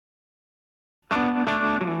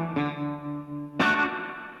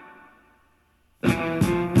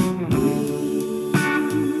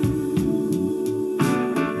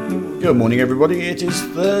Good morning, everybody. It is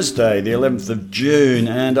Thursday, the 11th of June,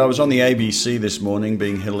 and I was on the ABC this morning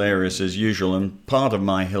being hilarious as usual, and part of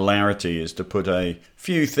my hilarity is to put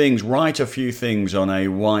write a few things on a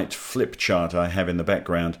white flip chart I have in the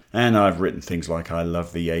background, and I've written things like I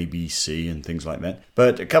love the ABC and things like that.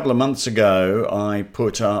 But a couple of months ago, I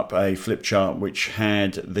put up a flip chart which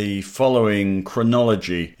had the following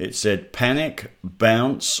chronology. It said panic,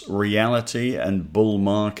 bounce, reality, and bull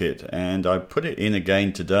market, and I put it in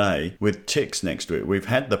again today with ticks next to it. We've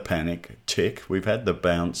had the panic, tick, we've had the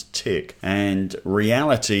bounce, tick, and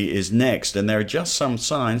reality is next, and there are just some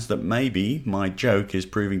signs that maybe my joke is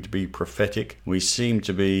proving to be prophetic. We seem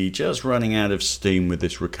to be just running out of steam with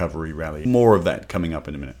this recovery rally. More of that coming up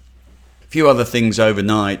in a minute. A few other things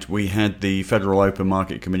overnight. We had the Federal Open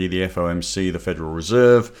Market Committee, the FOMC, the Federal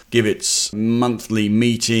Reserve, give its monthly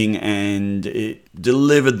meeting, and it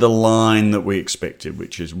delivered the line that we expected,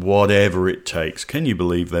 which is whatever it takes. Can you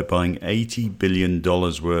believe they're buying $80 billion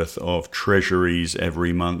worth of treasuries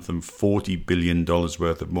every month and $40 billion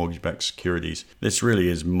worth of mortgage-backed securities? This really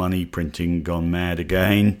is money printing gone mad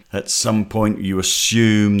again. At some point you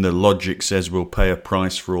assume the logic says we'll pay a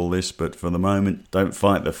price for all this, but for the moment, don't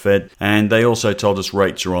fight the Fed. And they also told us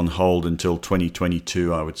rates are on hold until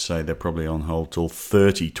 2022. I would say they're probably on hold till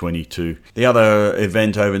 2022. The other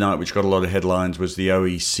event overnight, which got a lot of headlines, was the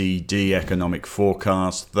OECD economic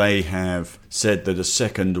forecast. They have said that a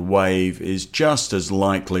second wave is just as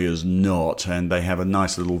likely as not, and they have a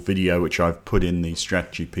nice little video which I've put in the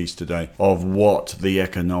strategy piece today of what the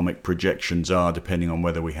economic projections are depending on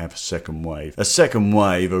whether we have a second wave. A second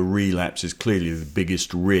wave, a relapse, is clearly the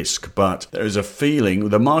biggest risk, but there is a feeling,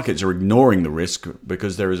 the markets are ignoring the risk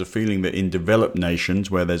because there is a feeling that in developed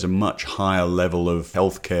nations where there's a much higher level of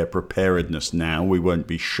healthcare preparedness now, we won't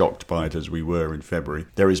be shocked by it as we were in February.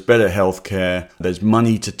 There is better healthcare, there's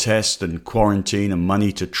money to test and quarantine and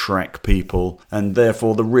money to track people, and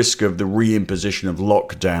therefore the risk of the reimposition of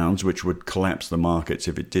lockdowns, which would collapse the markets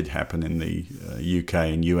if it did happen in the UK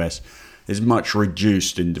and US, is much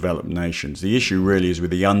reduced in developed nations. The issue really is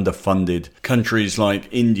with the underfunded countries like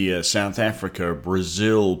India, South Africa,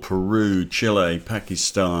 Brazil, Peru, Chile,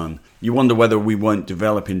 Pakistan. You wonder whether we won't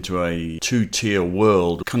develop into a two-tier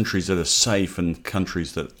world, countries that are safe and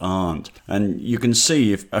countries that aren't. And you can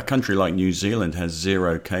see if a country like New Zealand has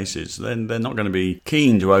 0 cases, then they're not going to be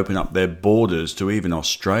keen to open up their borders to even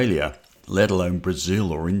Australia, let alone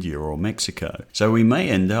Brazil or India or Mexico. So we may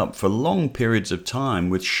end up for long periods of time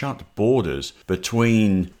with shut borders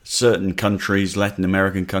between certain countries, Latin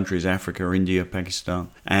American countries, Africa, India, Pakistan,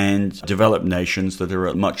 and developed nations that are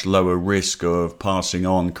at much lower risk of passing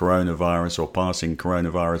on coronavirus or passing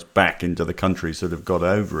coronavirus back into the countries that have got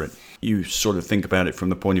over it. You sort of think about it from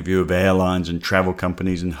the point of view of airlines and travel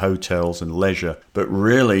companies and hotels and leisure, but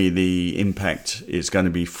really the impact is going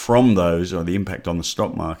to be from those, or the impact on the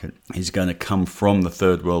stock market is going to come from the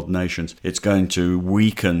third world nations. It's going to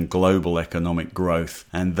weaken global economic growth,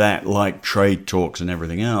 and that, like trade talks and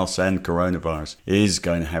everything else and coronavirus, is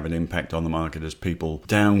going to have an impact on the market as people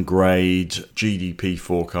downgrade GDP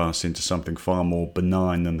forecasts into something far more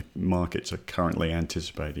benign than the markets are currently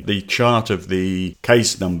anticipating. The chart of the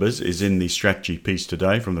case numbers is in the strategy piece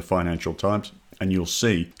today from the Financial Times, and you'll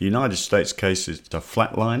see the United States cases are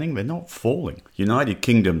flatlining, they're not falling. United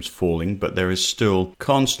Kingdom's falling, but there is still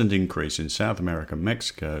constant increase in South America,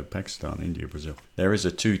 Mexico, Pakistan, India, Brazil. There is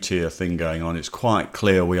a two-tier thing going on. It's quite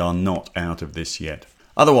clear we are not out of this yet.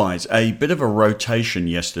 Otherwise, a bit of a rotation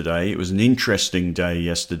yesterday. It was an interesting day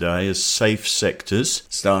yesterday as safe sectors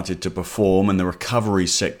started to perform and the recovery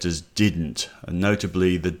sectors didn't. And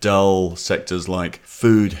notably, the dull sectors like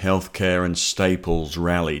food, healthcare and staples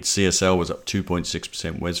rallied. CSL was up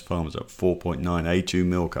 2.6%, Wesfarm was up 4.9%, A2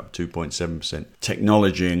 Milk up 2.7%.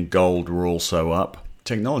 Technology and gold were also up.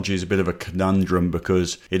 Technology is a bit of a conundrum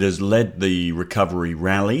because it has led the recovery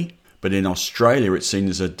rally, but in Australia it's seen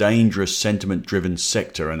as a dangerous sentiment-driven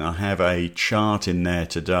sector, and I have a chart in there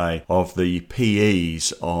today of the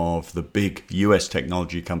PEs of the big US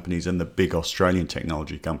technology companies and the big Australian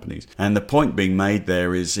technology companies. And the point being made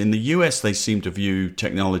there is in the US they seem to view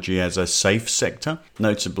technology as a safe sector.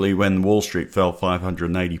 Notably, when Wall Street fell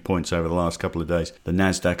 580 points over the last couple of days, the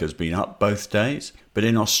Nasdaq has been up both days. But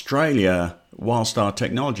in Australia, whilst our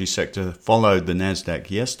technology sector followed the Nasdaq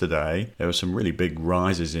yesterday, there were some really big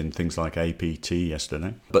rises in things like APT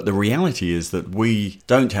yesterday. But the reality is that we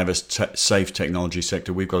don't have a safe technology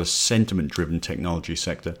sector. We've got a sentiment-driven technology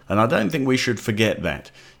sector. And I don't think we should forget that.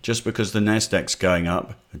 Just because the Nasdaq's going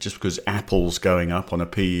up Just because Apple's going up on a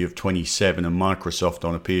PE of 27 and Microsoft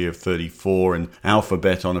on a PE of 34 and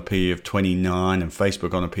Alphabet on a PE of 29 and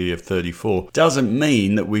Facebook on a PE of 34 doesn't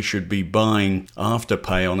mean that we should be buying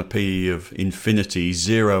Afterpay on a PE of infinity,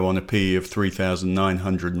 Xero on a PE of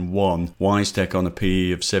 3,901, WiseTech on a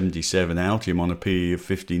PE of 77, Altium on a PE of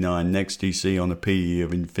 59, NextDC on a PE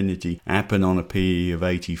of infinity, Appen on a PE of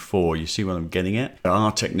 84. You see what I'm getting at?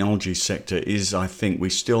 Our technology sector is, I think, we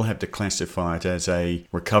still have to classify it as a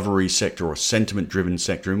recovery sector or sentiment-driven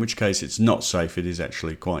sector, in which case it's not safe, it is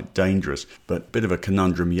actually quite dangerous. But a bit of a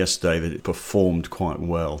conundrum yesterday that it performed quite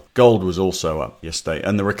well. Gold was also up yesterday,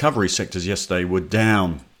 and the recovery sectors yesterday were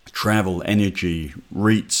down. Travel, energy,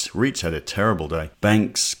 REITs had a terrible day.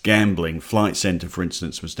 Banks, gambling, Flight Centre, for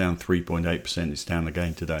instance, was down 3.8%. It's down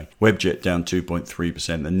again today. Webjet down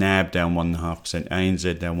 2.3%. The NAB down 1.5%.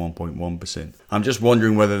 ANZ down 1.1%. I'm just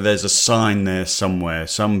wondering whether there's a sign there somewhere.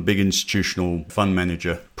 Some big institutional fund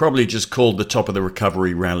manager probably just called the top of the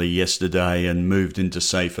recovery rally yesterday and moved into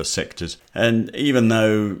safer sectors. And even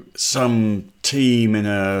though some team in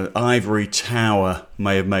a Ivory Tower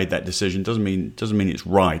may have made that decision, doesn't mean it's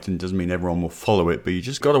right, and doesn't mean everyone will follow it, but you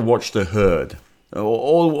just got to watch the herd.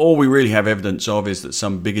 All we really have evidence of is that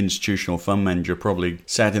some big institutional fund manager probably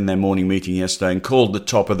sat in their morning meeting yesterday and called the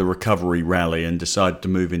top of the recovery rally and decided to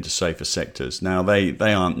move into safer sectors. Now, they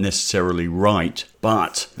aren't necessarily right,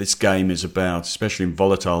 but this game is about, especially in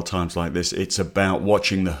volatile times like this, it's about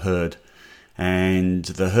watching the herd. And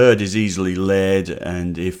the herd is easily led,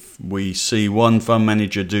 and if we see one fund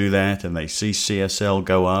manager do that and they see CSL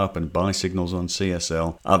go up and buy signals on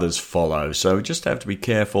CSL, others follow. So we just have to be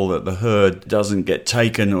careful that the herd doesn't get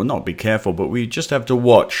taken, or not be careful, but we just have to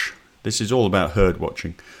watch. This is all about herd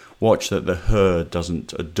watching. Watch that the herd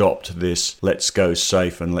doesn't adopt this let's go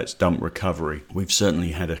safe and let's dump recovery. We've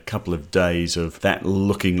certainly had a couple of days of that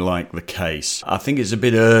looking like the case. I think it's a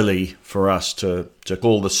bit early for us to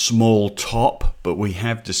call the small top, but we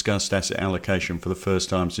have discussed asset allocation for the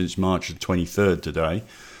first time since March the 23rd today.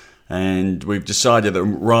 And we've decided that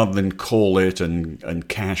rather than call it and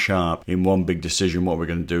cash up in one big decision, what we're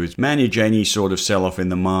going to do is manage any sort of sell-off in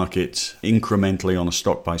the market incrementally on a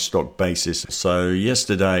stock-by-stock basis. So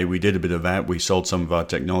yesterday we did a bit of that. We sold some of our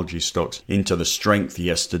technology stocks into the strength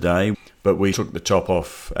yesterday, but we took the top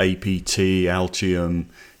off APT, Altium,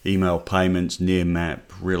 email payments, Nearmap,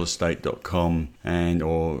 realestate.com,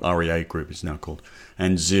 or REA Group is now called,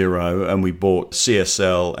 and Xero, and we bought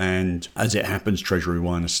CSL and, as it happens, Treasury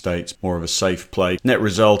Wine Estates, more of a safe play. Net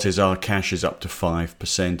result is our cash is up to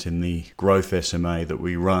 5% in the growth SMA that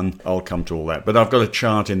we run. I'll come to all that. But I've got a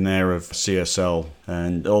chart in there of CSL,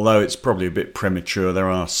 and although it's probably a bit premature, there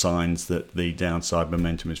are signs that the downside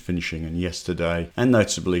momentum is finishing. And yesterday, and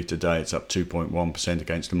noticeably today, it's up 2.1%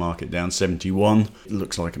 against the market down 71. It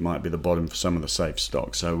looks like it might be the bottom for some of the safe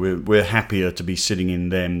stocks. So we're happier to be sitting in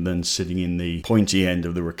them than sitting in the pointy end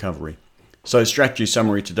of the recovery. So strategy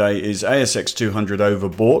summary today is ASX 200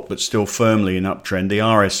 overbought but still firmly in uptrend. The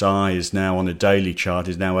RSI is now on a daily chart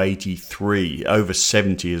is now 83. Over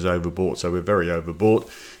 70 is overbought, so we're very overbought.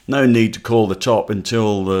 No need to call the top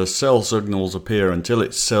until the sell signals appear, until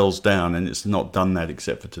it sells down, and it's not done that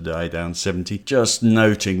except for today, down 70. Just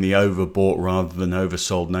noting the overbought rather than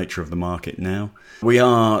oversold nature of the market now. We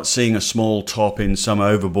are seeing a small top in some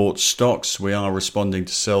overbought stocks. We are responding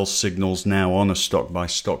to sell signals now on a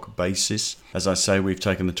stock-by-stock basis. As I say, we've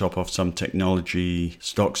taken the top off some technology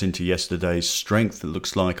stocks into yesterday's strength. It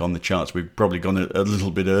looks like on the charts we've probably gone a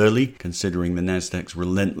little bit early, considering the Nasdaq's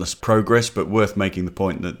relentless progress, but worth making the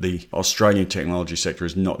point that the Australian technology sector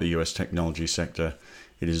is not the US technology sector.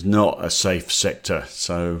 It is not a safe sector.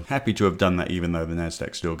 So happy to have done that, even though the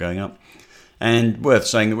Nasdaq's still going up. And worth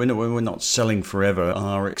saying that we're not selling forever.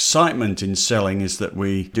 Our excitement in selling is that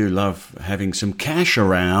we do love having some cash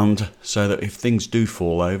around, so that if things do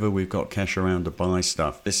fall over, we've got cash around to buy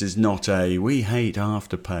stuff. This is not a we hate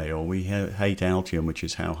Afterpay or we hate Altium, which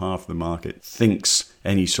is how half the market thinks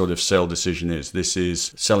any sort of sell decision is. This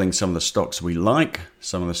is selling some of the stocks we like,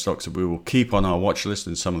 some of the stocks that we will keep on our watch list,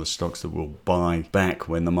 and some of the stocks that we'll buy back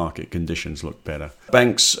when the market conditions look better.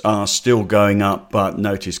 Banks are still going up, but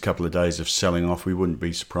notice a couple of days of selling off. We wouldn't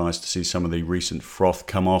be surprised to see some of the recent froth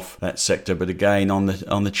come off that sector, but again, on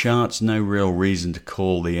the charts, no real reason to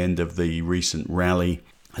call the end of the recent rally.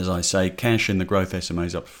 As I say, cash in the growth SMA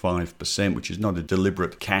is up 5%, which is not a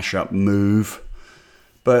deliberate cash up move.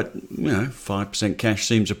 But, 5% cash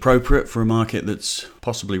seems appropriate for a market that's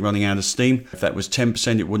possibly running out of steam. If that was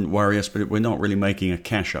 10%, it wouldn't worry us, but we're not really making a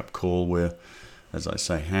cash up call. We're, as I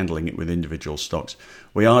say, handling it with individual stocks.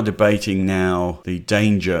 We are debating now the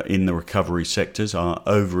danger in the recovery sectors, our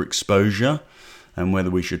overexposure. and whether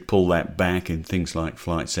we should pull that back in things like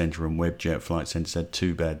Flight Centre and Webjet. Flight Centre's had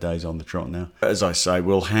 2 bad days on the trot now. As I say,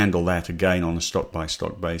 we'll handle that again on a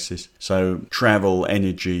stock-by-stock basis. So travel,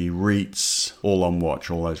 energy, REITs, all on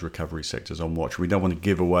watch, all those recovery sectors on watch. We don't want to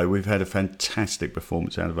give away. We've had a fantastic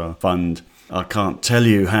performance out of our fund. I can't tell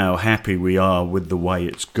you how happy we are with the way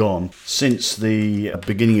it's gone. Since the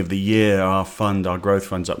beginning of the year, our growth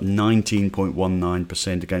fund's up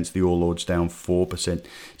 19.19% against the All Ords down 4%.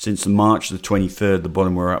 Since March the 23rd, the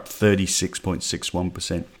bottom, we're up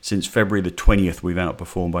 36.61%. Since February the 20th, we've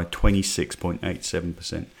outperformed by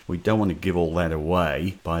 26.87%. We don't want to give all that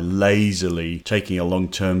away by lazily taking a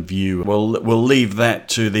long-term view. We'll leave that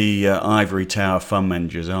to the Ivory Tower fund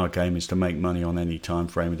managers. Our game is to make money on any time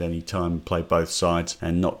frame at any time, play both sides,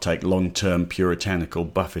 and not take long-term puritanical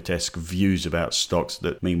Buffetesque views about stocks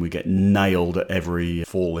that mean we get nailed at every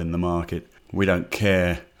fall in the market. We don't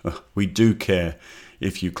care. We do care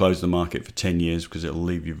if you close the market for 10 years, because it'll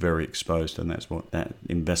leave you very exposed, and that's what that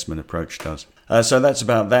investment approach does. So that's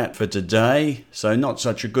about that for today. So not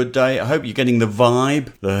such a good day. I hope you're getting the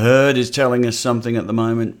vibe. The herd is telling us something at the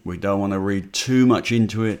moment. We don't want to read too much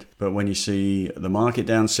into it, but when you see the market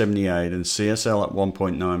down 78 and CSL up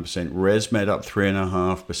 1.9%, ResMed up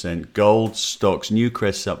 3.5%, gold stocks,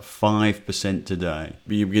 Newcrest up 5% today,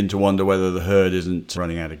 you begin to wonder whether the herd isn't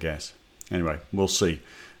running out of gas. Anyway, we'll see.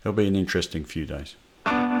 It'll be an interesting few days.